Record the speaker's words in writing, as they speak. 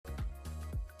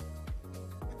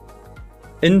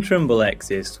In Trimble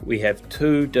Access, we have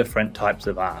two different types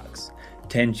of arcs,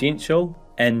 tangential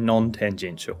and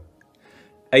non-tangential.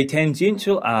 A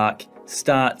tangential arc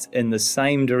starts in the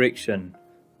same direction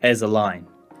as a line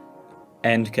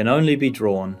and can only be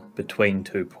drawn between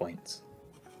 2 points.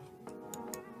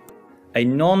 A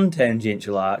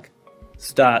non-tangential arc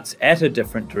starts at a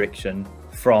different direction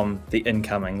from the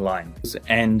incoming line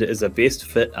and is a best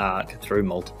fit arc through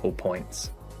multiple points.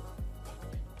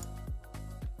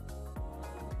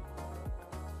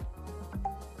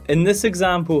 In this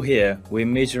example here, we're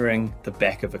measuring the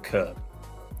back of a curve.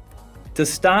 To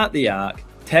start the arc,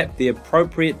 tap the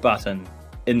appropriate button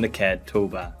in the CAD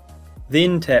toolbar.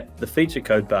 Then tap the feature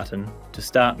code button to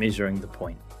start measuring the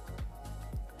point.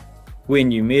 When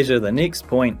you measure the next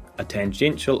point, a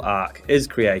tangential arc is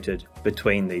created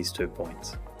between these 2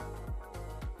 points.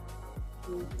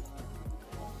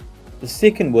 The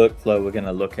second workflow we're going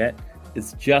to look at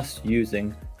is just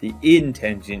using the end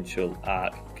tangential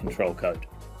arc control code.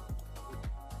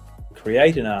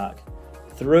 Create an arc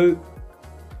through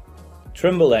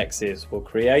Trimble Access will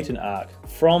create an arc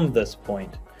from this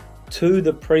point to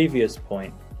the previous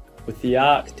point with the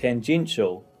arc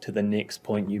tangential to the next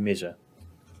point you measure.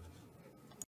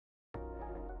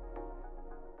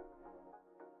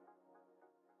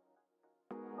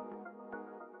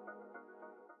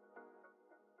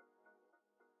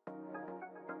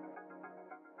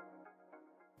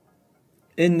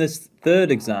 In this third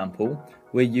example,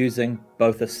 we're using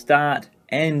both a start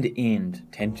and end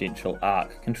tangential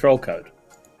arc control code.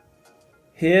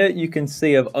 Here you can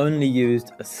see I've only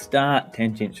used a start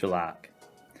tangential arc,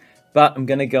 but I'm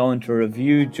going to go into a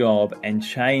review job and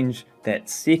change that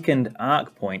second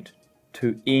arc point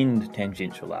to end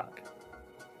tangential arc.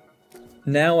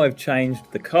 Now I've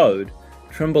changed the code,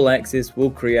 Trimble Access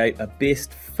will create a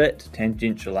best fit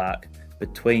tangential arc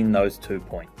between those 2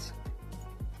 points.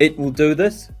 It will do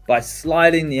this by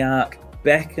sliding the arc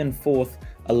back and forth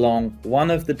along one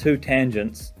of the 2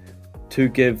 tangents to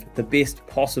give the best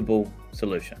possible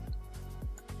solution.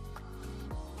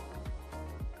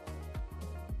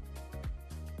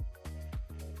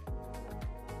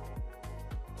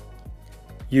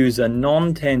 Use a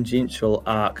non-tangential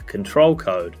arc control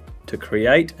code to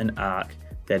create an arc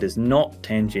that is not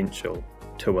tangential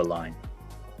to a line.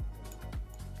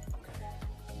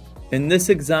 In this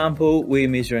example, we're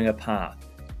measuring a path.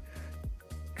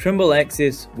 Trimble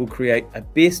Access will create a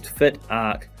best fit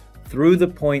arc through the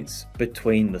points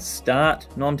between the start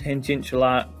non-tangential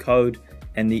arc code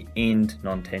and the end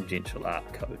non-tangential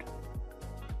arc code.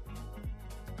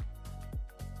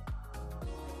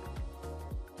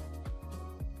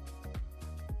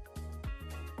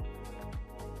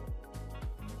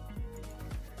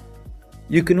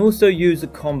 You can also use a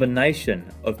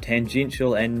combination of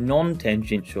tangential and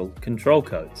non-tangential control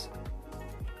codes.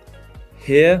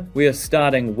 Here we are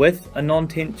starting with a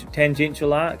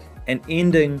non-tangential arc and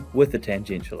ending with a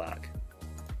tangential arc.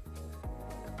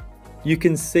 You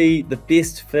can see the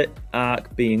best fit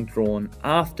arc being drawn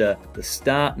after the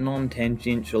start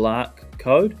non-tangential arc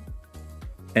code,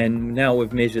 and now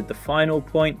we've measured the final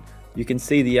point. You can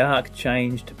see the arc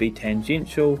change to be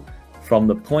tangential from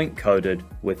the point coded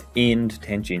with end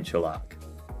tangential arc.